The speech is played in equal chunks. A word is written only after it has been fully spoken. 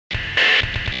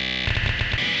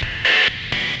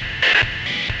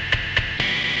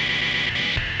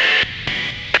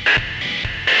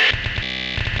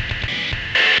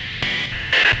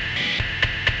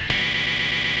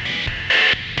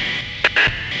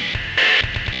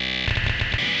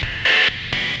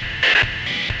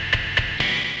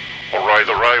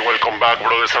back,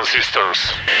 brothers and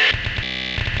sisters.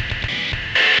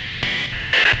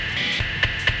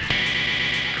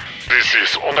 This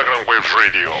is Underground Wave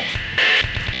Radio.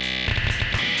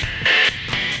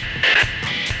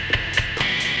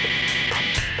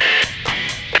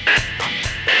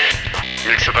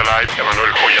 Mixed Live,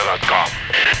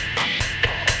 EmanuelJoya.com.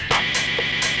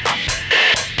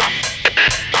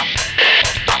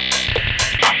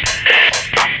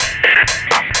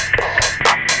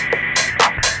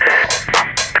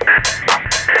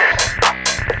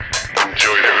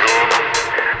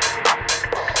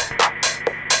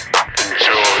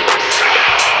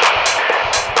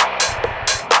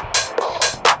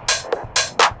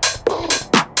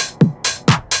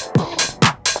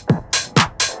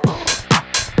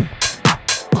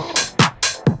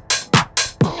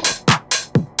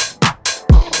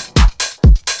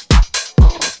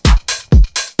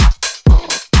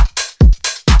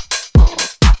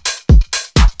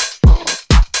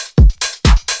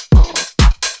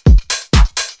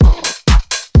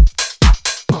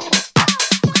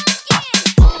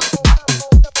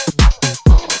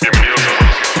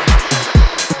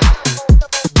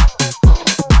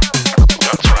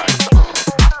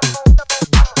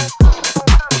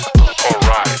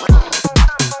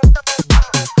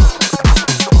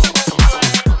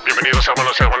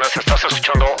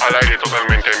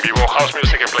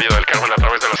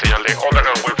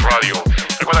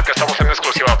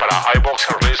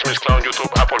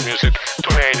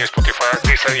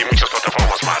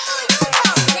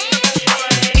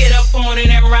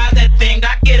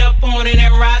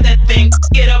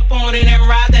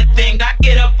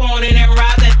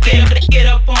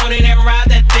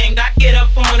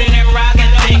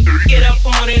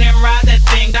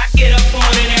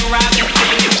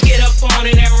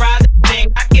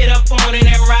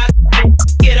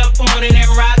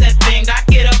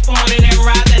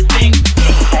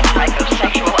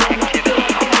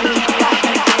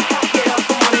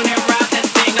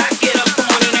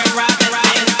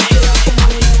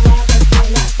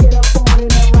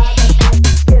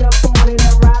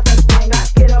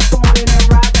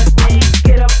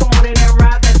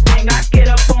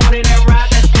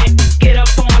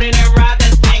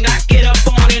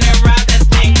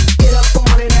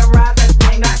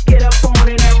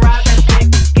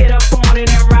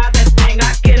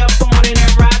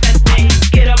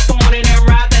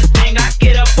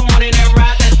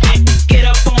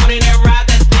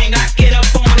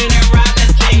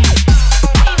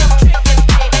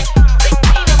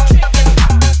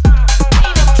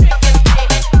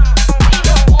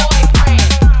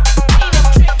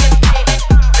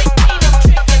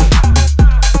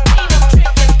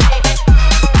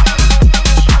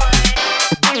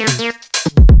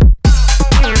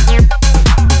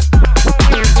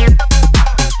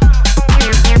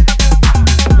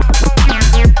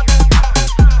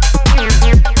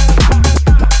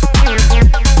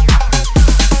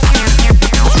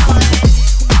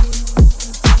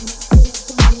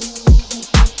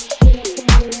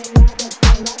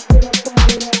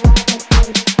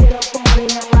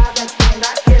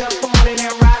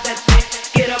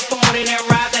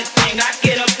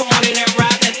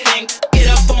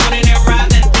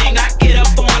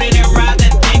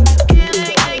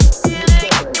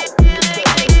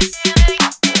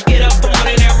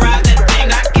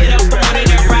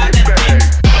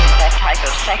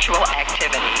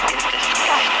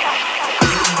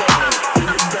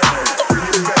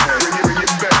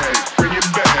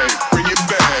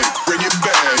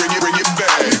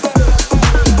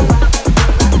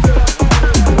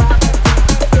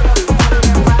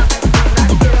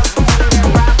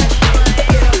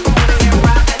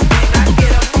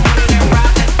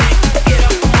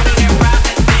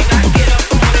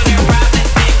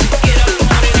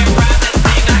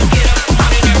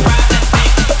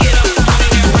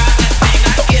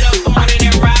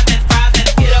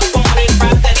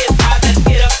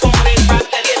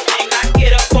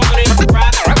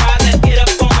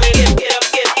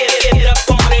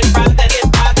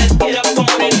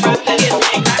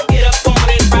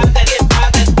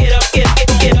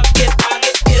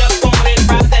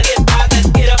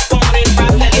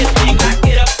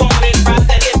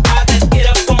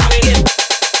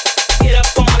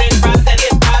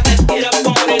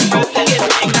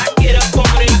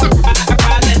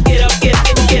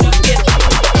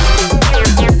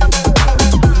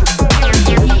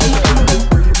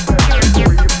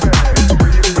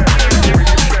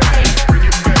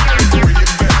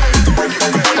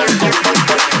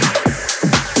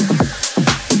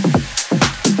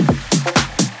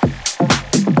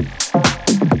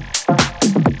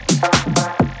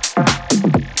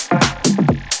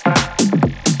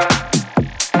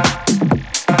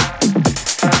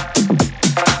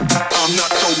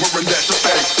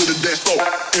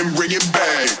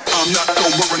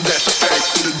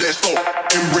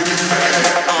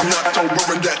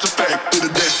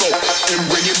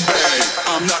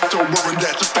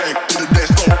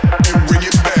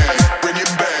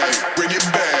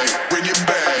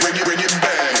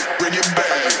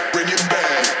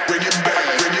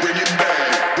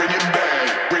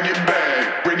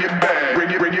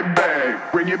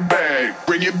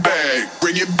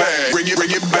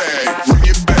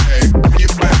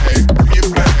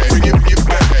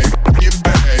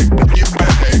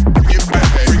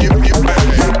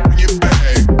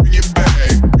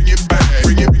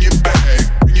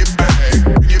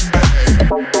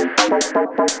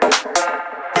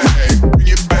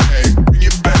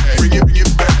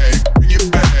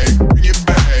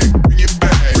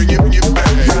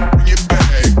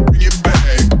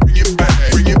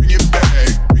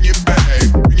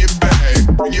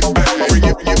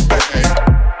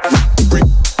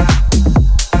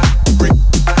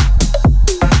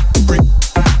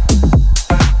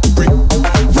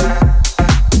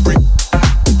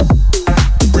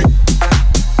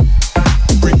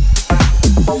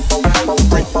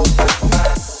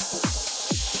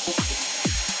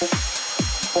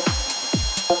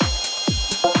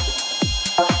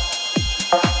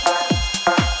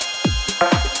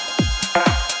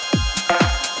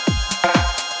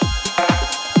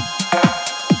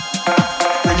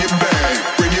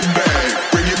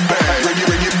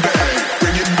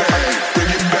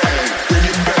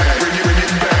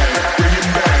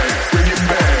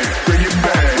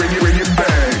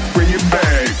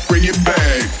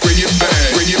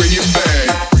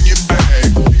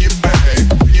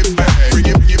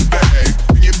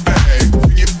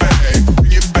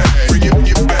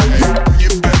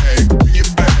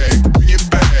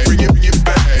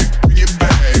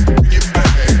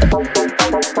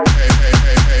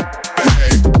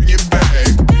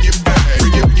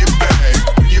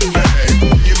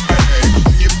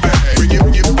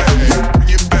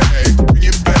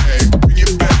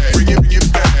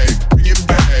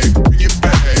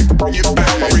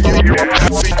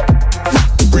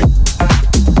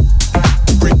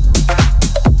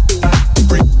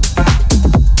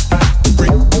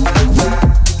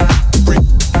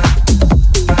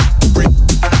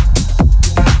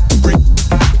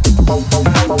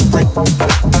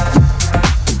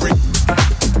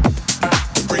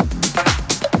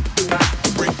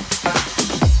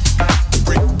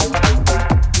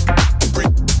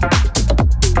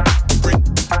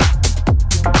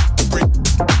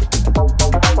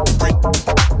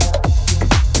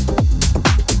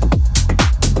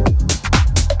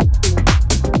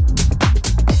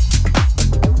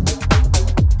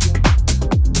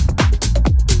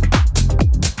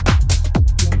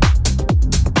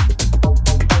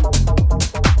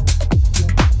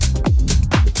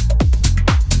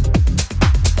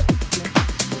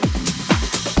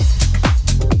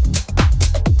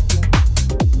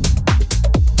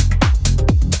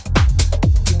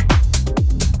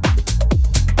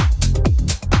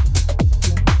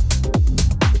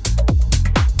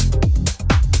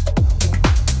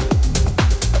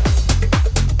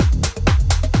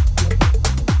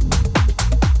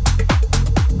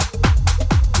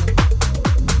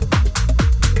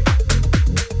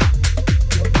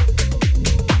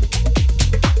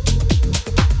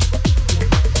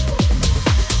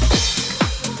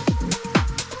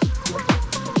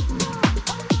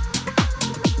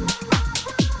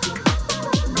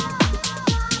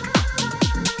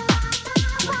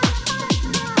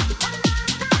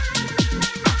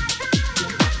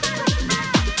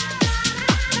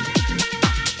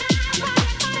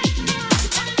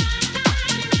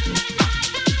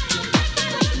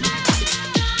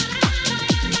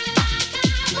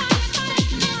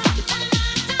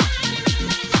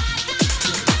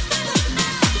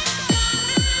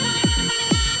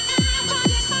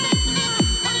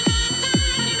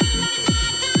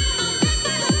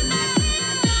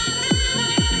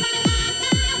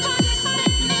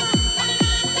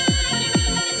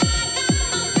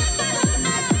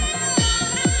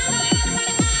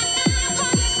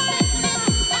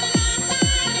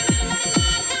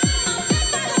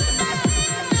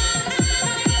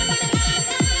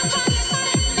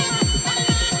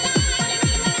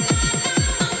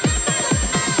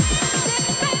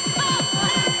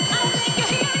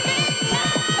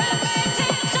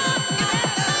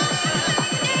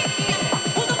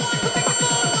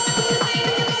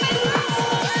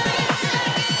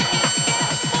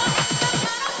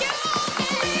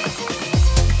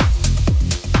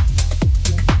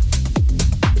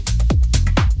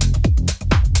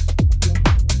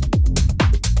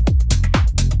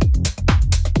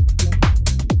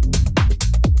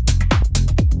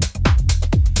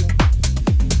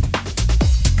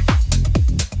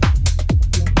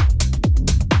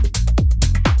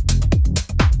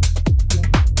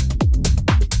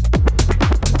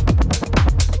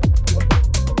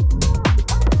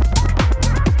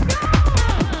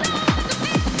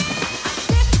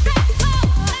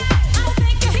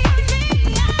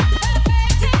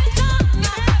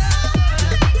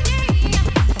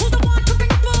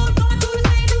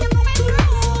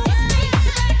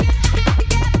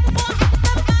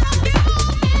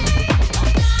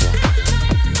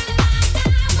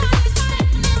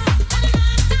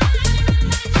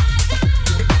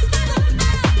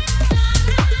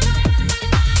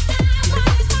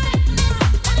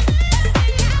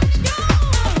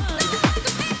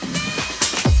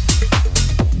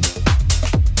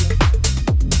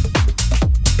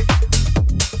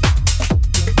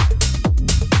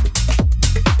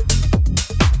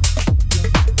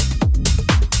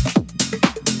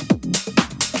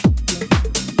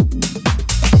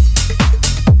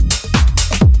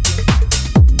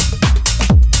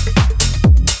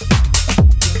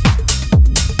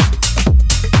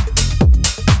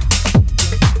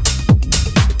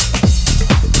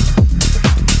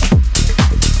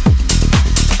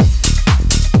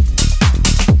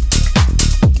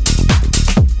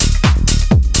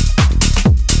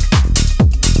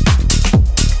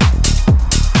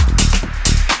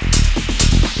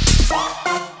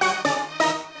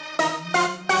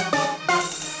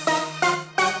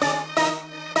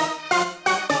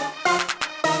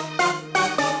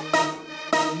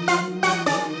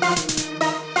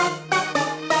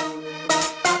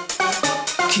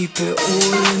 Keep it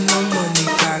all in the money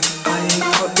bag. I ain't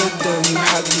got the dough. You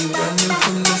had me running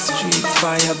from the streets,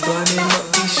 fire burning up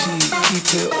the sheet.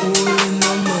 Keep it all in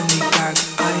the money bag.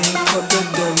 I ain't got the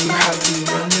dough. You had me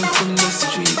running from the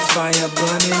streets, fire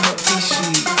burning up the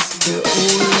sheets. Keep it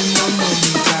all in the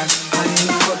money bag. I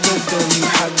ain't got the dough. You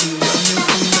had me running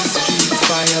from the streets,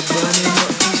 fire burning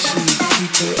up the sheets.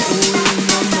 Keep it all in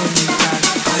the money bag.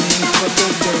 I ain't got the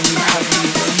dough. You had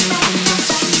me running from the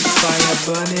streets, fire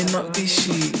burning up the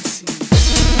sheets.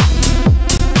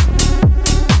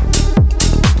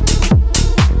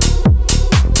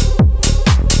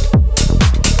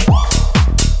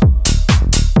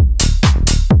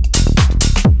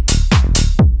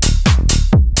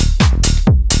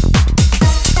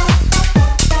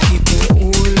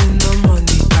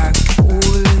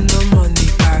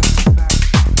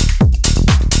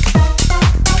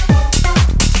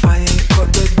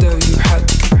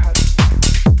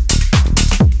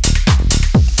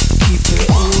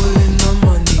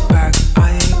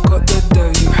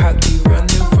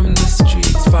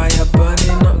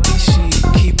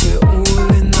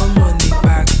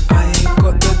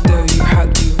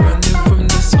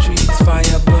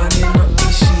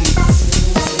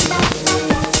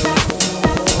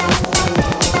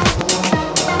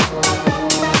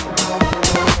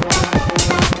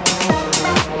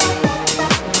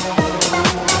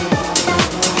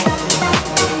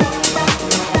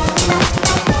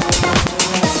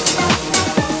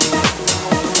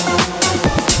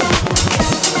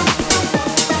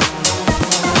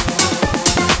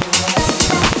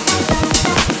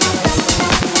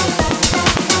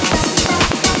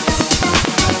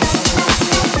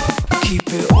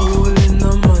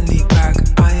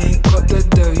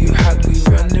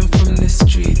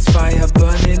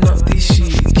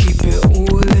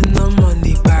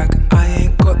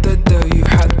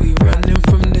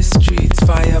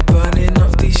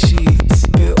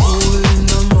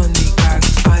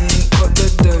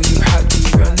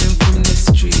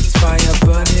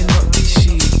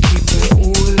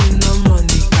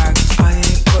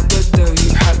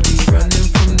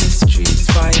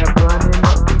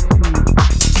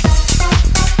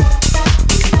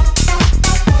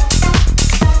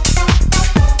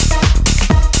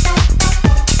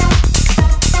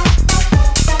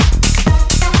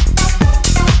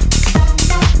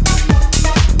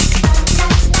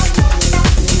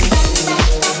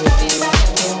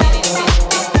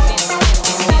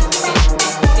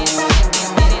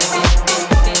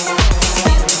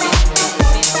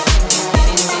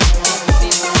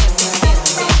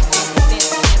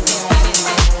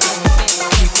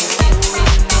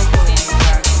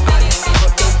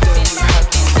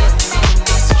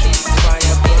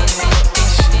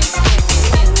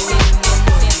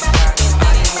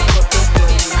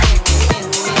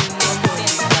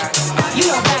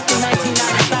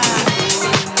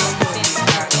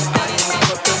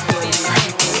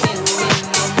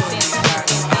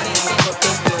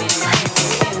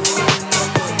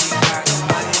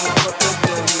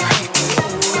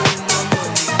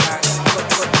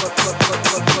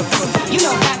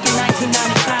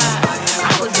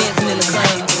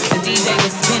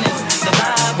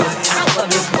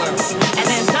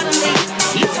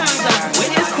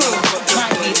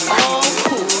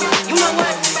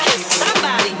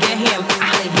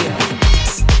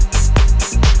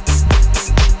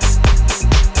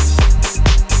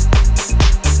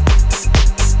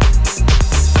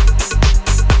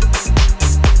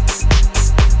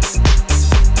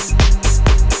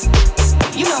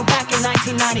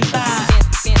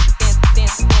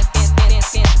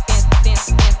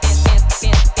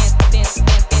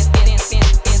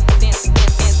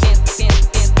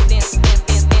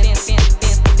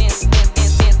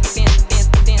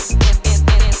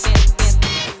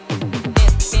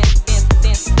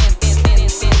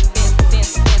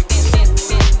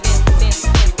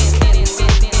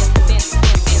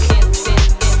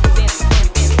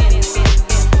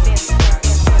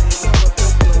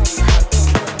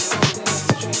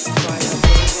 Fire.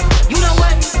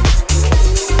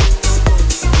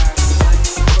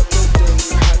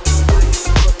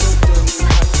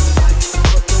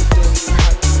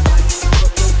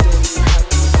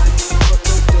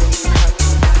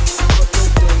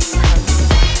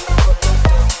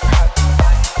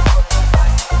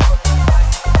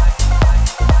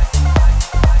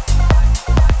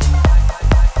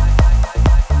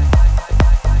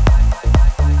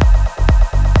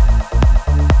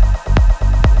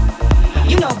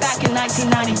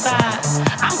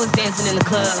 1995, I was dancing in the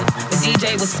club. The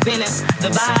DJ was spinning. The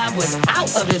vibe was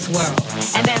out of this world.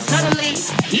 And then suddenly,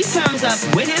 he turns up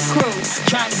with his crew,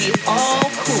 trying to be all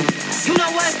cool. You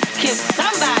know what? Can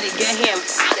somebody get him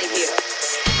out of here?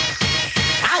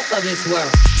 Out of this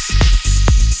world.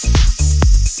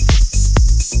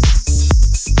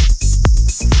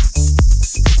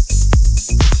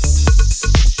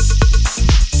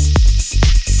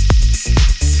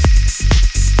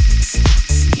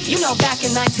 You know, back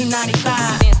in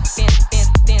 1995.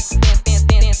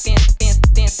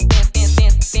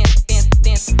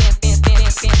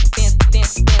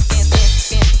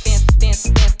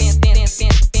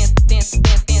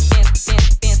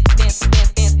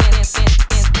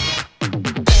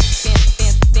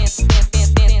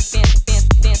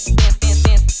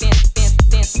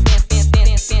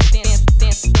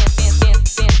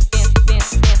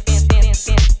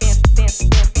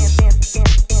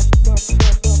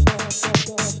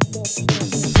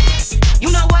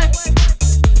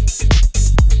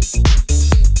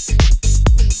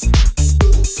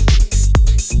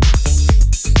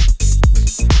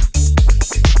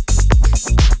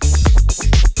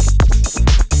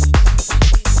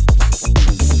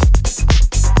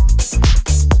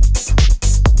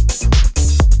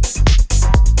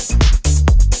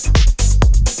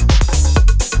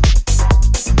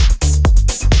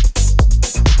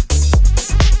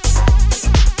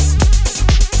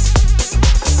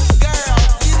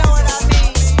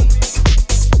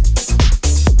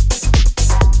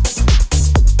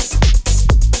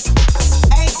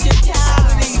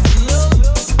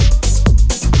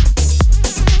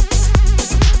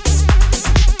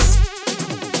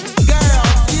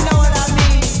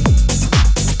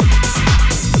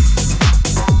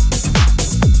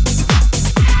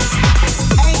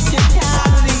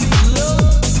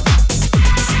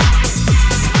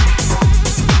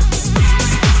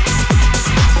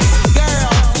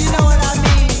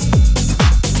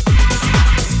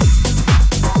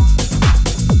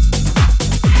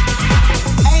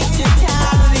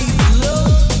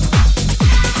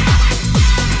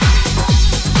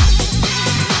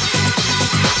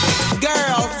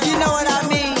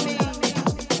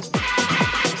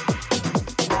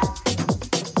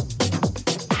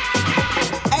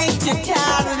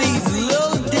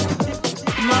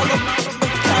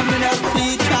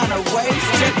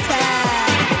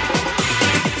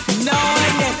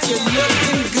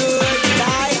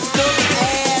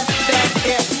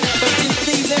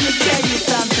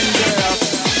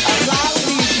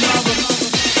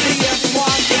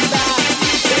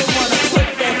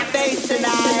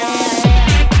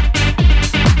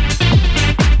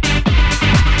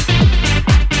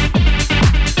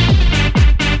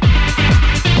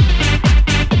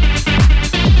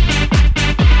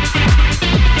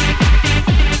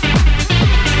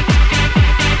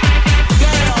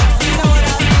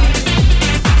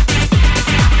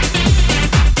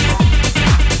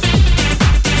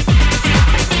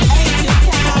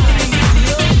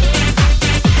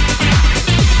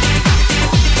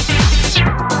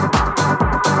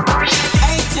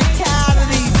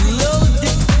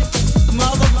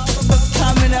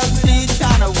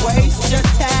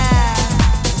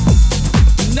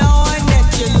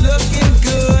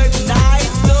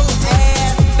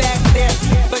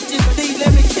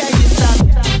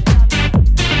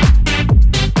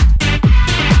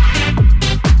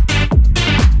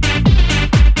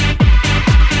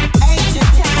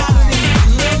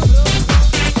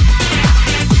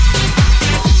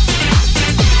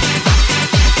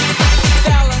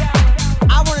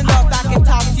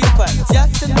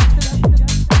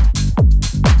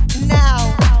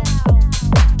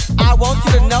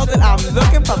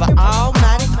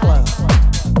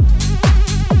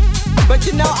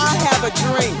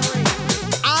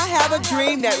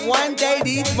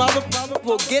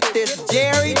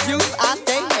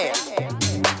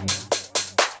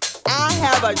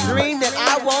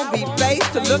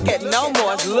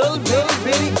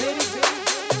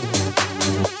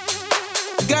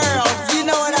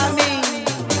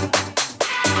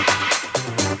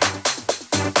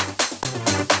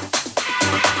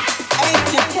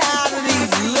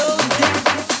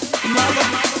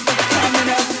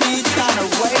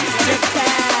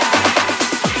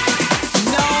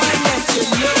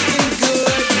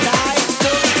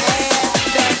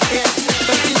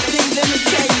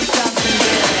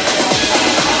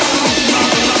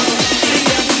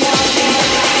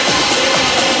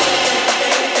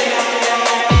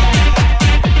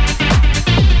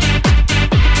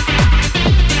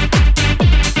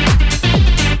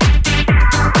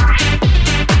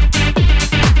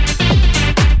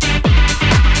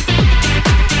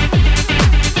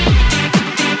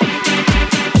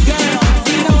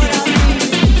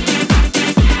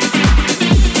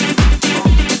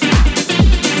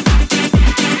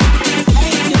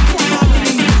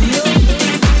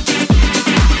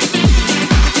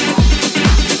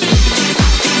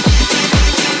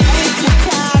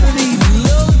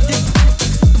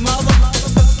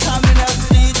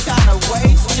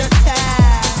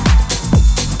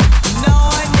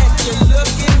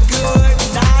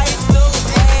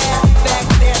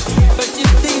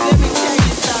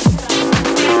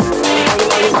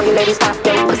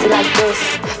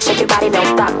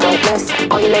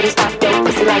 ladies pop your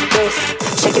pussy like this.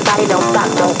 Shake your body, don't stop,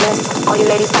 don't miss. All you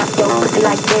ladies pop your pussy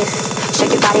like this.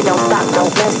 Shake your body, don't stop,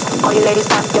 don't miss. All you ladies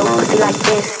pop your pussy like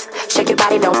this. Shake your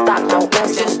body, don't stop, don't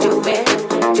miss. Just do it,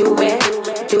 do it,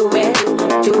 do it,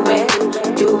 do it,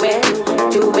 do it, do it,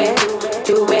 do it,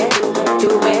 do it,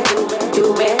 do it, do it,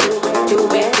 do it,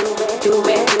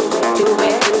 do it, do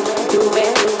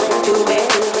it, do it,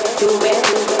 do it,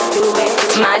 do it.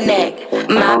 My neck,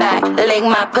 my back, lick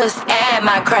my pussy and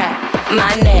my crack.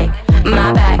 My neck,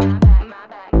 my back.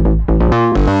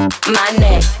 My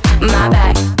neck, my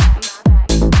back.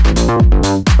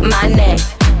 My neck.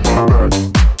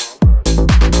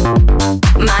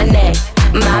 My neck,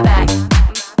 my back.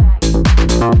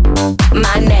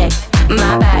 My neck,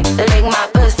 my back. Lick my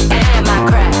pussy and my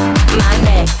crack. My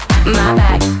neck, my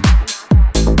back.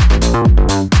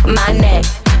 My neck,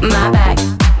 my back.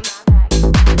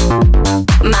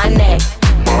 My neck.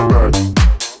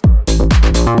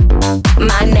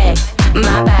 My neck,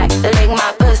 my back. Lick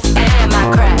my pussy and my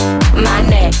crack. My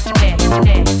neck.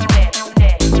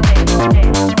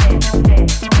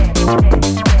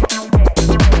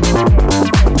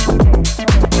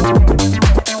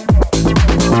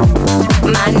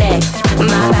 My neck,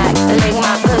 my back, lick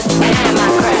my pussy and my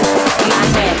crack. My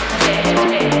neck.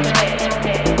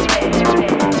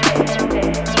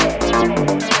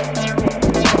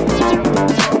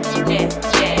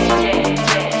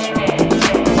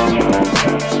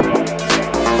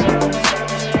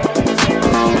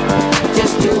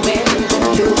 Just do it,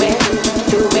 do it,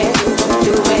 do it,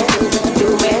 do it, do it, do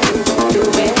it, do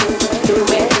it, do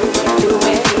it, do it, do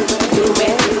it, do it, do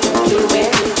it, do it,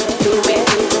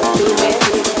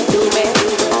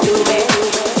 do it,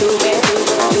 do it,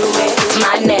 do it.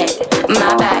 My neck, my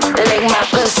back, lick my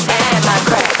pussy and my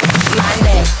crack. My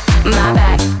neck, my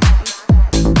back.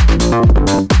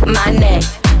 My neck.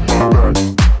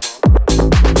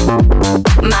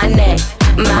 My neck,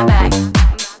 my back.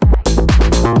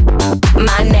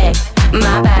 My neck,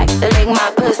 my back, lick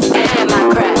my pussy and my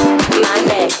crack. My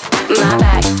neck, my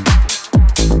back.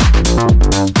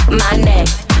 My neck,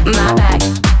 my back.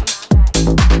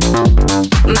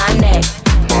 My neck.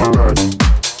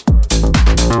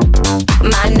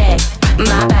 My neck,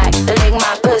 my back, lick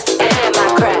my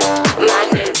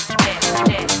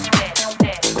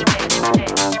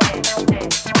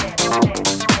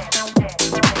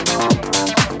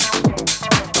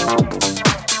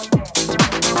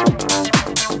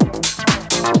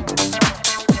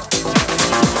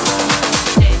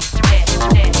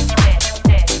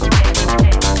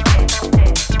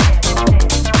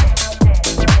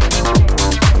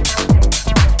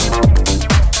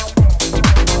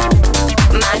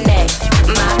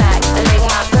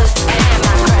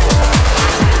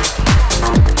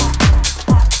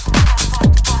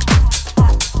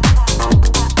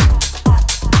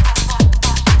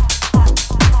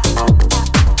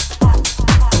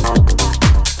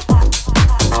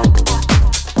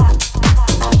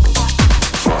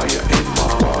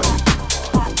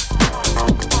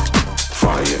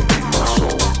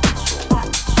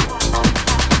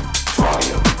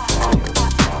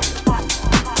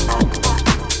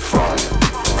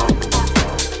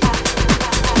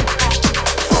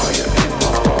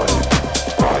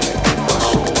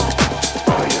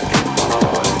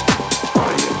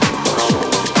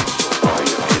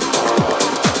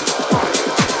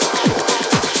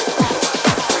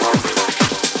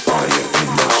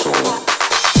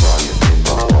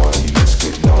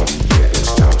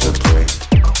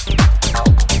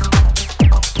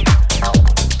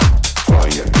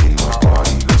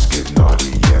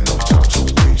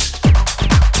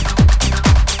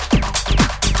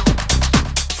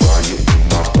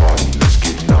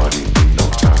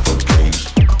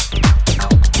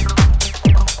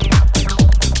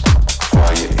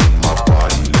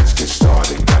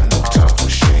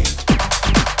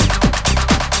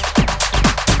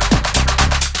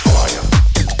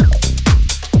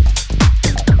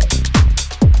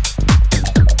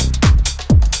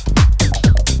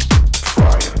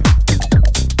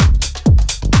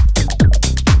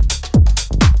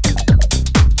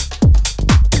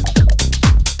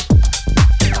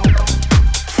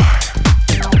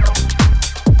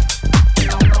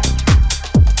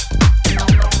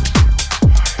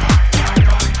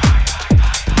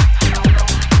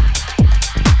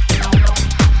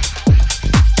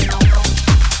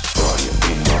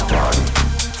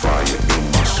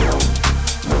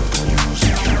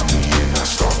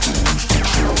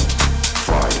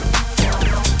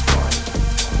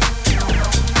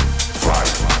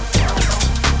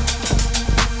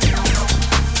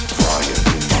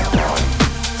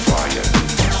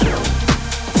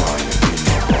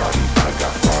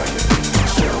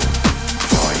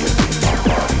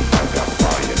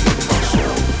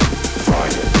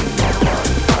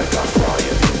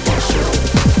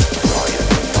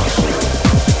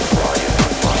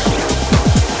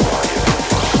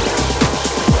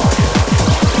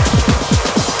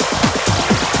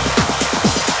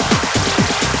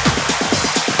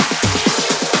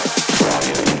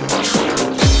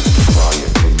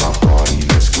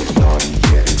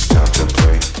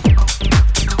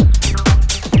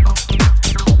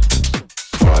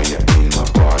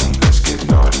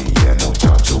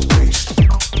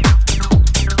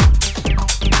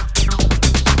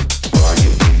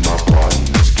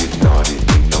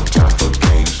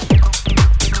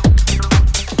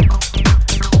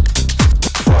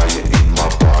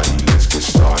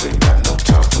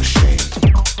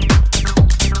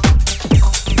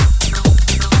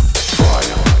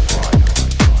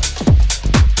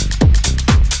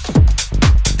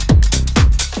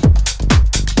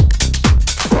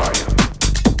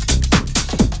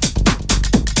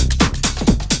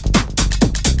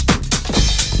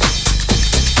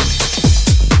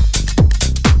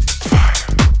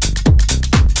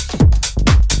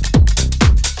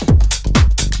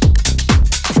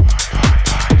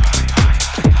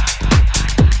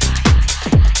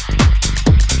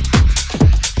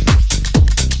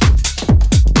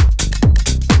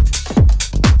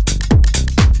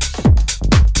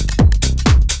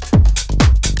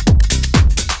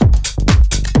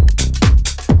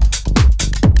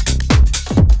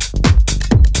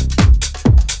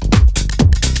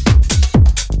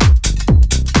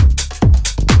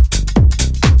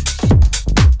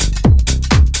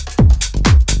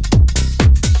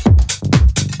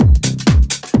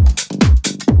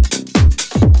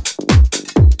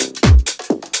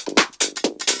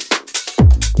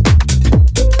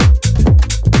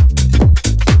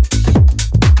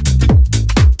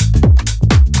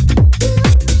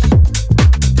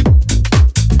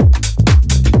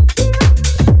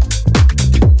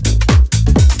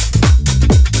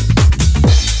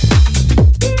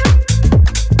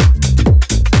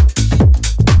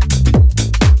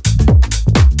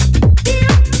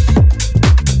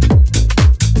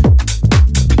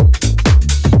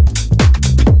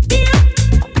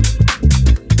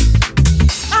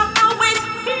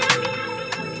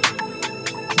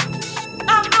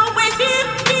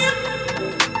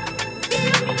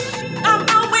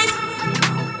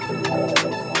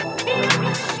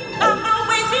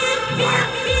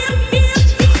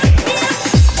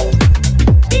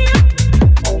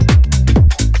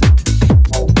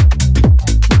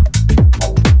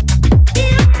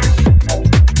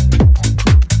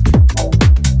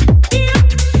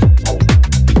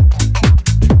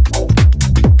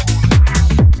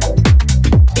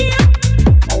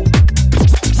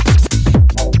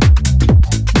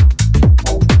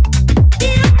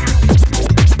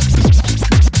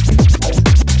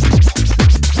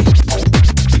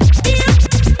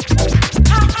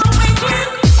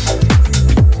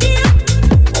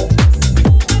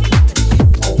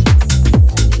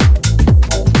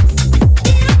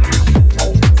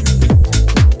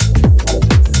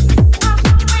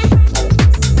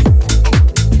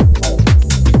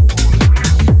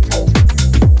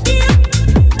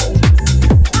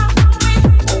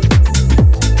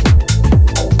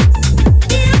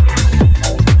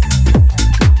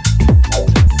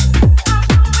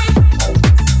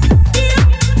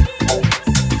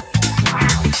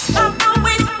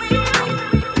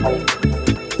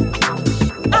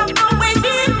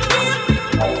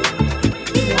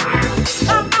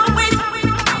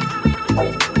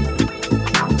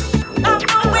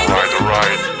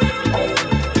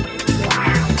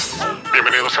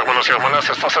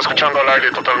Estás escuchando al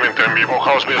aire totalmente en vivo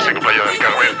House Music Playa del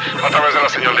Carmen a través de la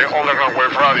señal de Underground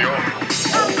Wave Radio.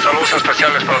 Saludos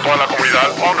especiales para toda la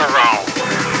comunidad Underground.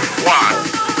 1,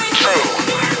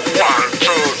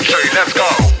 2, 3, let's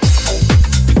go.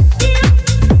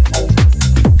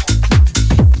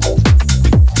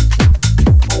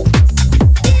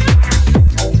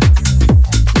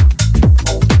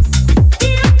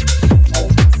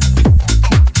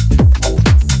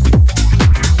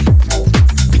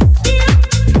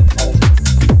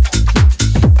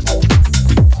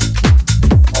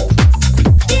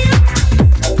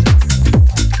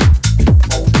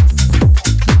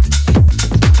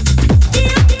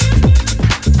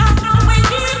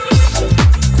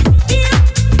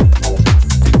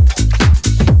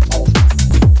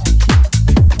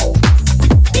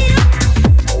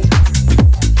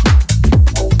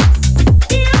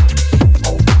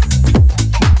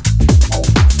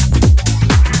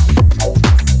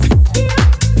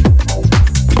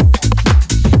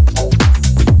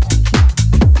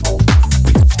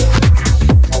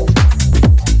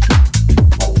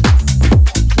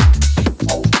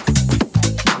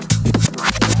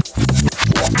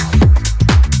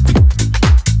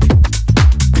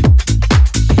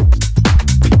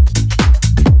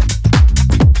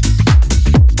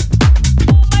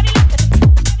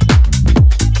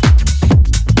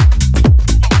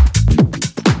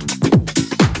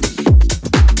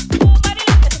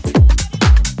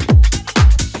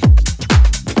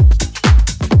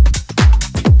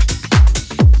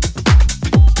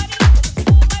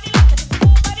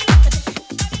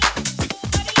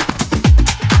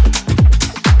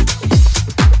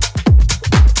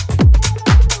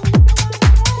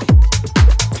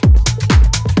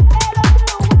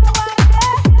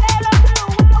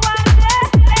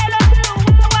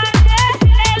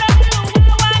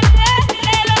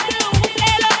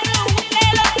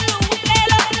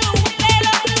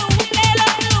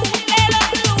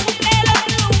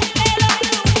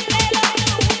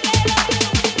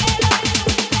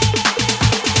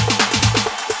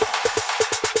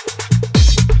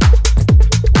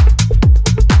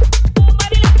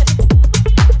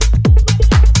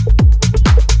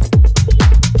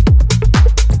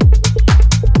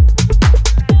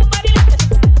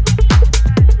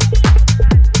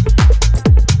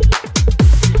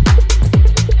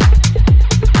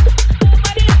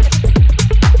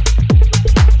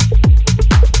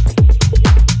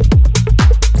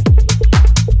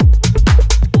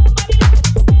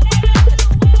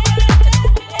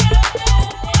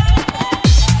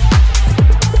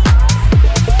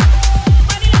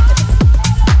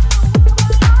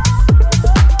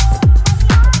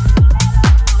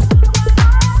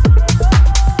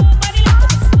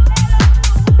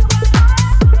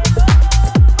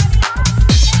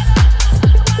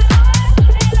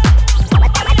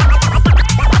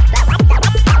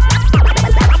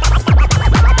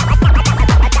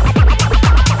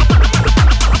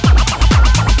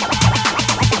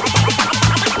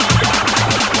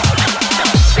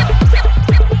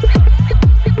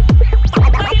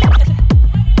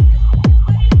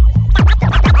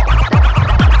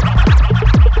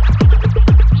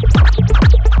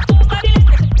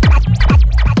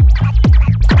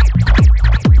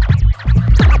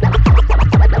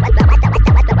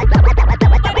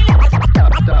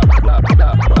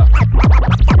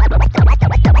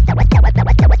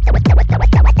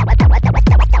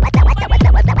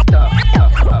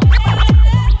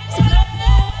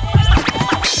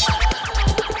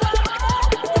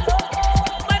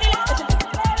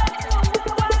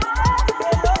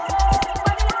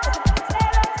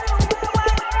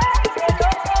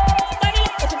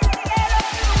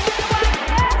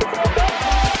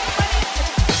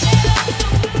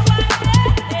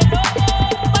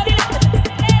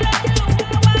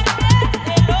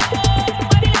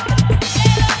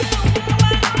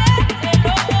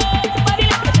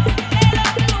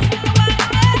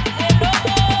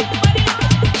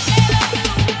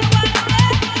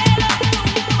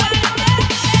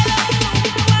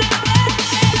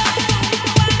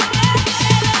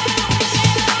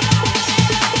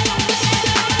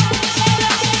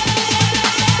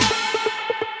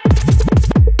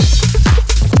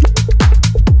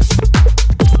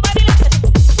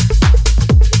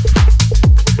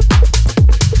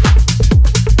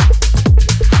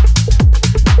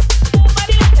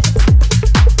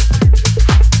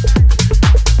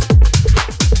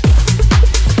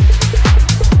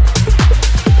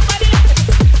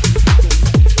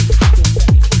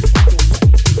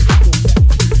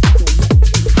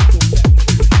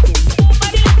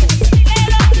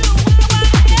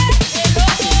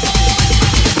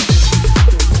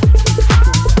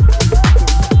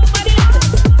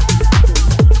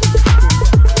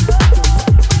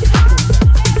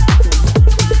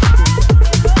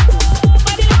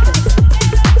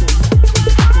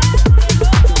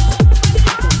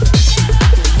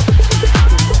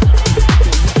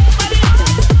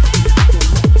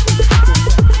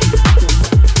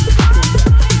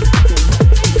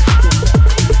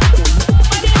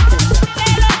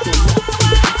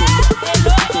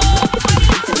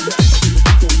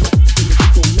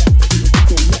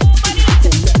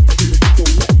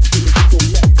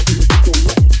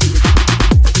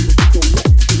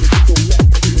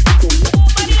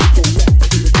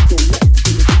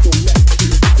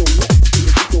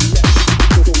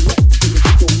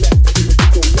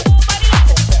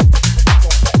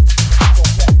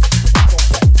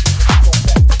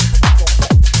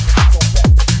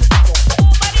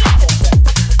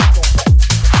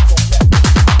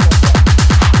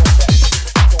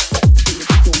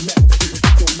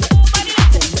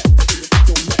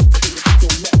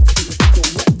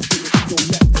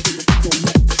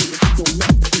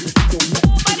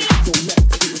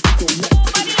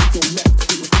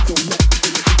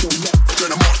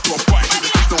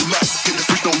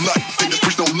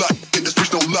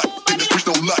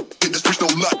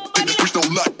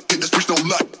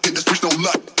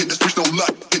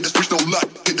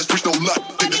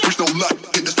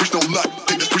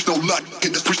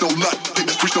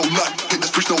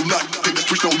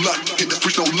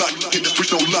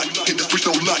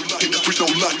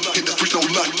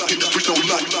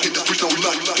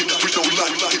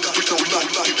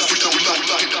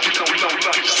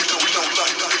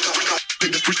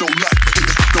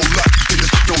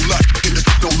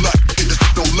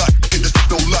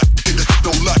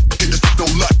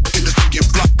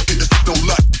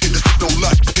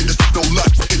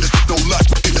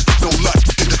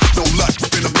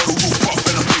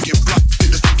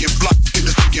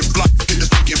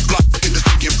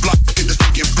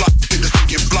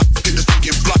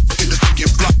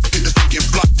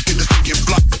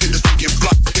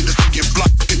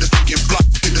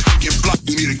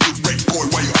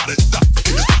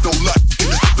 Don't lie.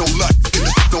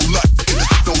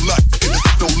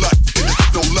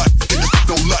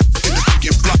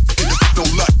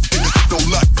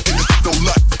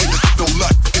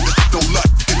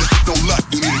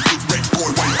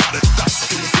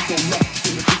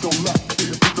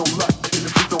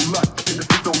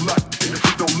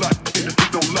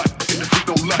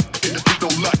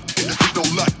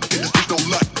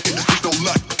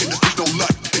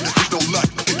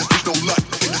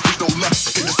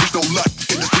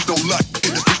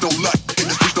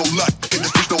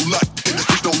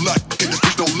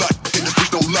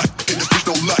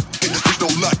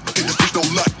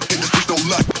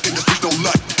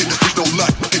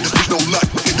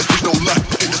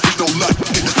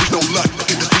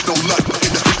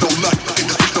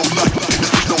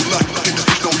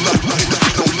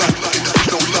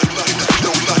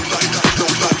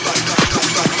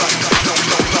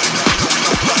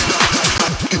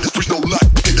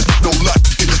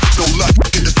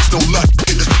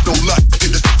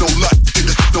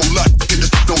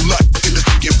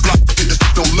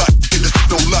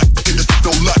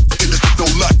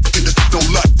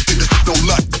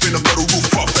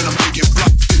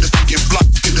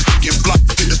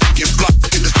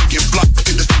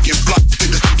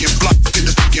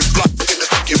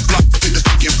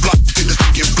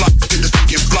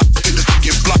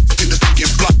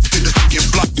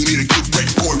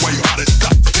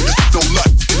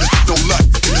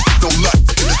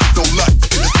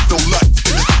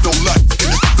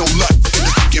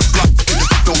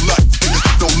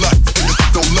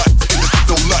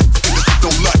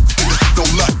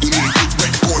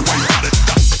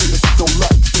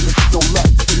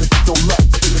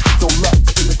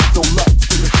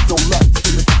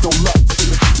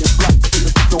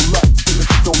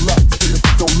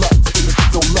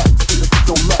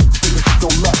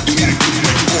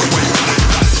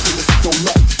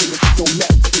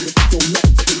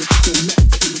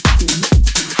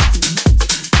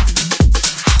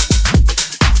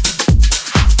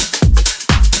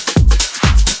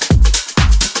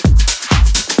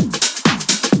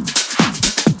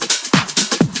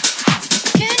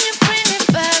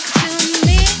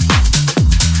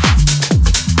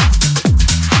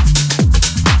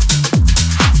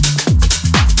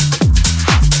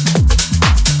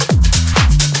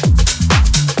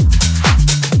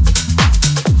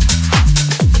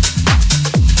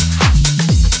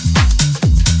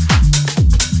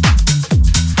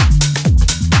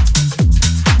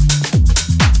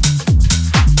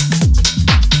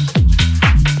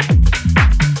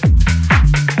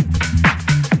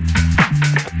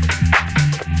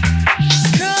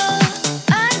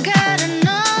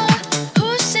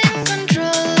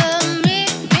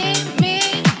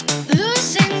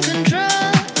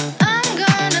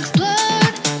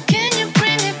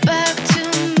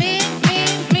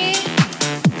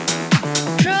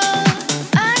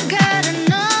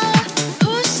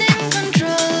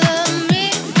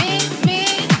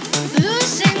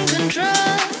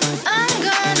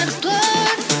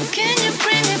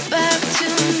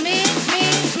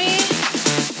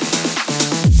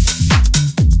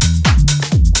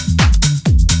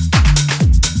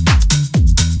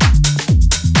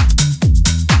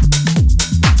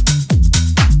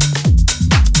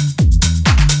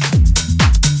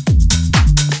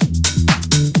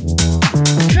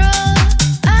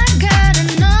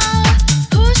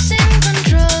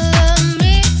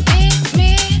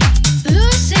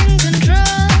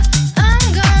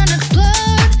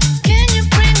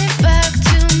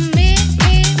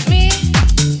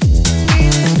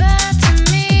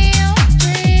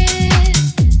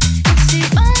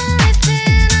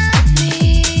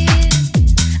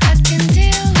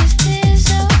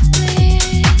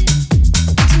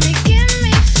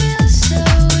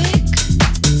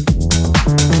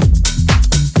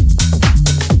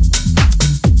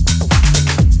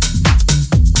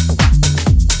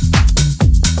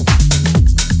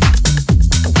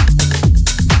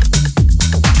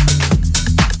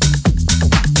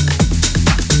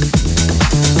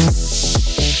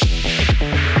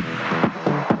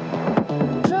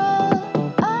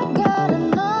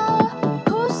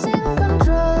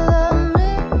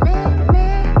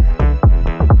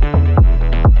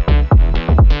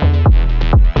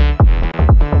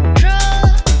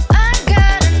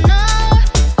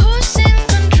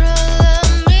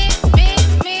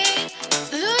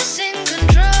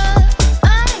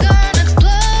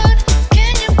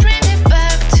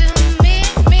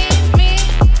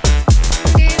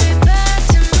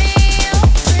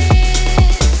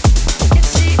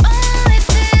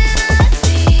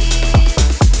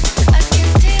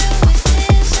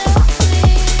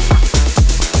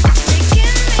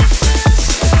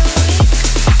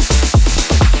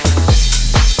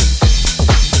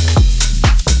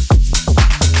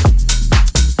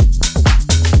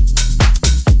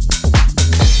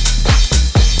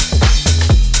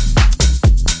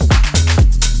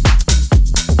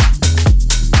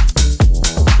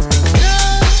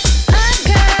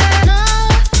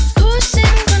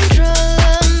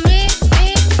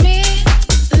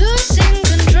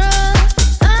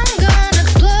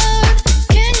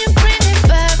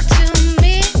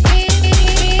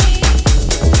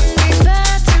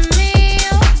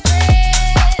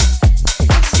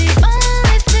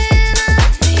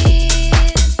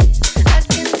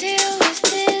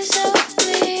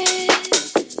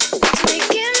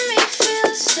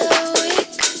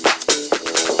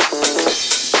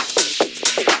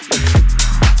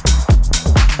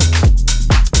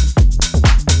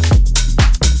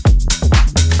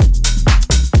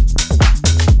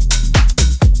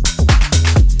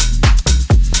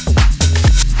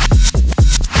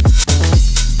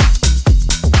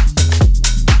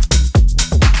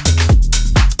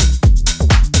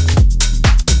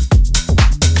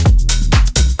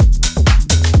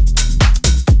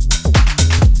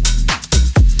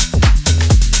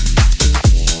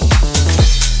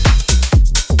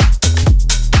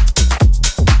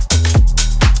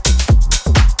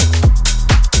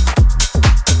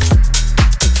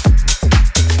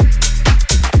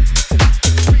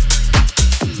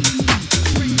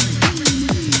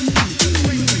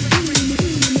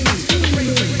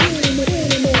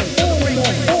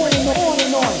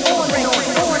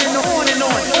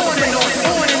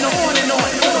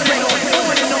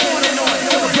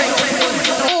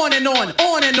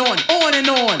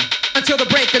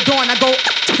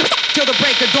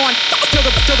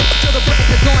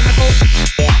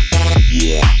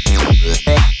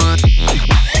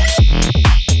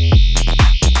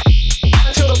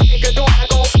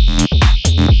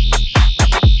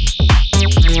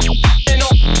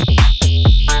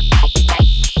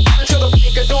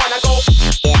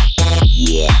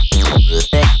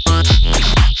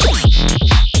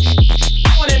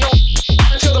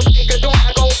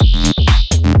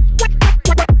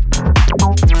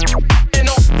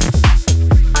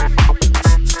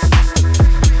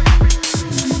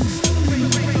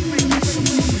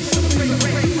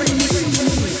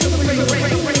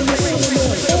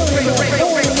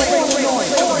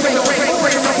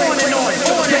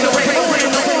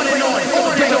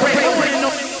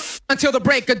 till the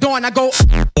break of dawn. I go.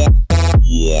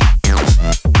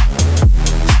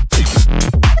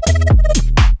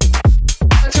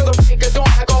 Until the break of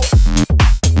dawn, I go.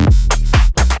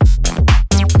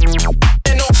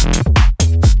 And on.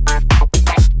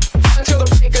 Until the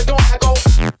break of dawn, I go.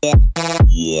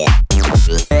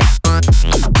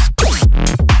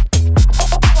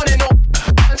 On and on.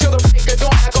 Until the break of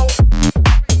dawn, I go.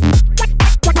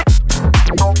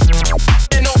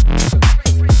 And on.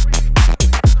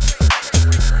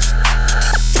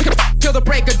 Until the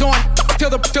break of dawn, I go.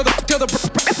 Until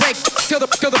the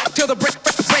break of dawn, I go.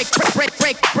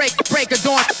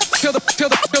 And on.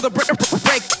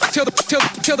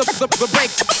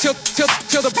 Until the break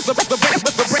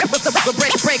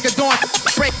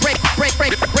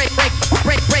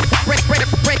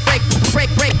of dawn, I go.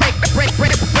 On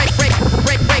and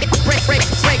on. Until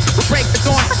the break of dawn,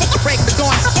 I go.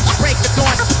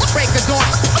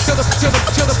 And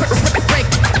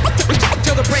on.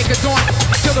 Till the break of dawn,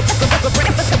 till the break of dawn,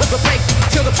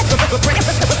 till the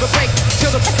break of dawn,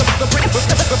 till the break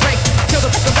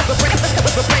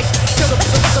of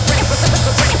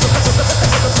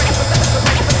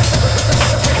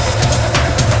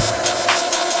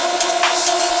dawn,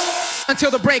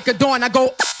 until the break of dawn, I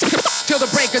go. Till the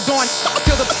break of dawn,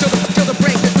 till the break of dawn, I go. Until the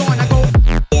break of dawn, I go.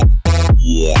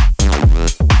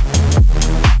 And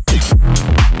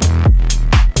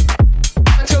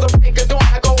on. Until the break of dawn,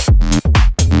 I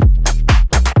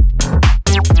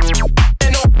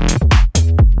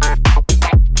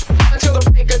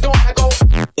go.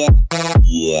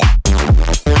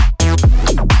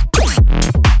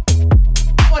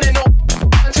 On and on.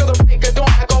 Until the break of dawn,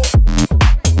 I go.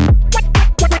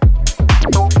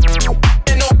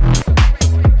 And on.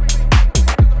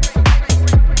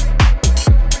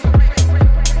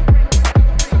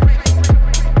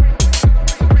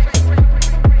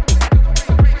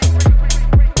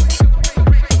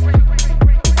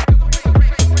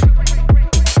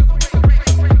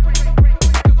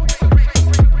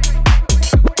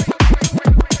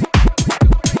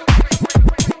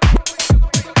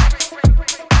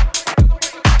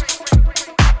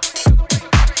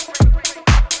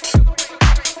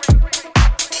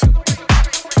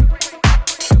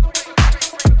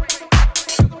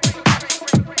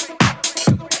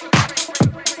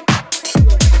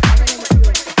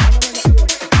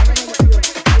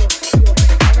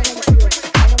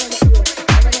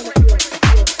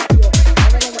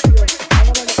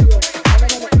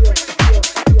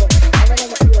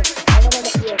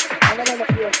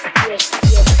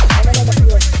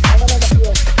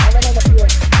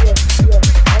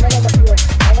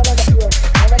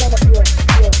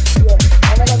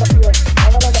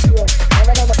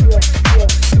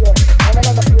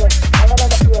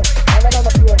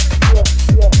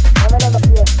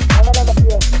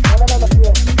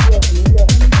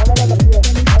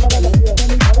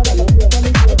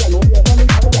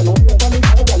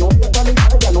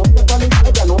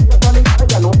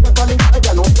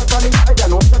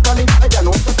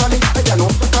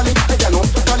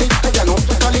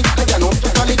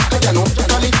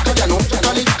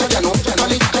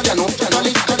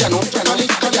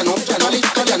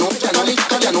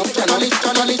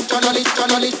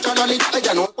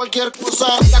 cualquier cosa.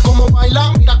 Mira cómo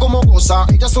baila, mira cómo goza.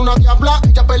 Ella es una diabla,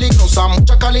 ella peligrosa.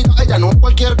 Mucha calidad, ella no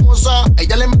cualquier cosa.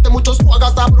 Ella le mete muchos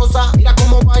juagas sabrosa. Mira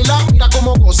cómo baila, mira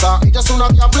cómo goza. Ella es una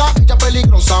diabla, ella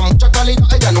peligrosa. Mucha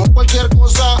calidad, ella no cualquier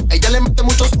cosa. Ella le mete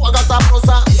muchos juagas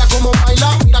sabrosa. Mira cómo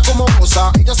baila, mira cómo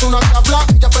goza. Ella es una diabla,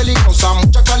 ella peligrosa.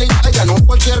 Mucha calidad, ella no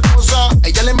cualquier cosa.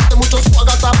 Ella le mete muchos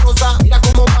juagas sabrosa. Mira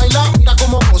cómo baila, mira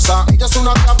cómo goza. Ella es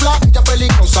una diabla, ella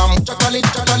peligrosa. Mucha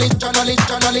calidad,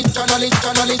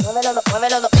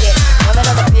 Muévelo los pies,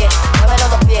 muévelo los pies, muévelo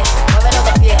los pies, muévelo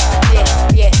los pies,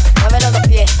 pie, muévelo los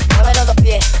pies, muévelo los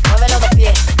pies, muévelo los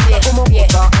pies, pie,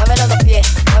 muévelo los pies,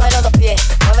 muévelo los pies,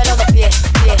 muévelo los pies,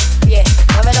 pie,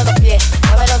 muévelo los pies,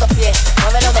 muévelo los pies,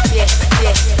 muévelo los pies,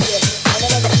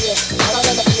 muévelo los pies,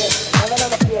 muévelo los pies, muévelo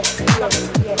los pies.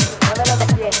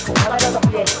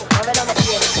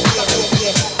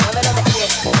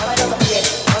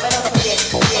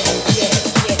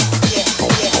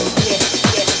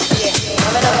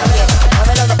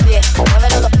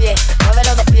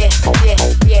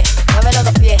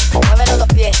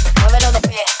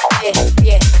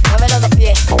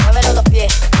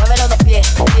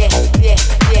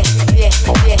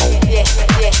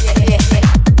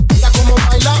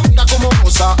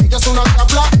 es una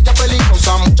diabla, ella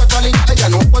peligrosa, mucha calidad, ella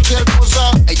no es cualquier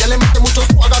cosa. Ella le mete muchos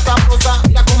fuegos a sabrosa.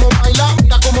 Mira cómo baila,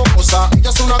 mira cómo goza. Ella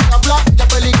es una diabla, ella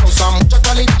peligrosa, mucha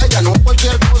calidad, ella no es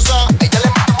cualquier cosa. Ella le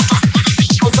mete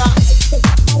muchos fuegos a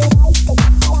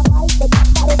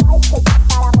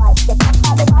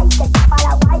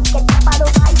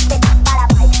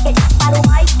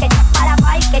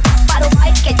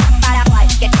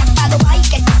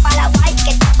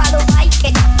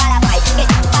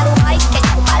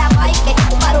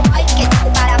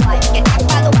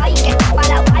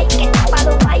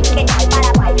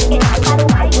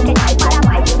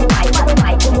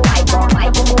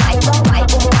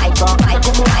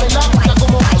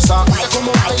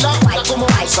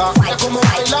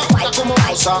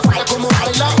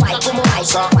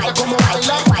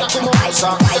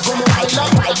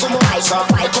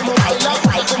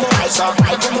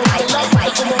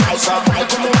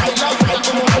como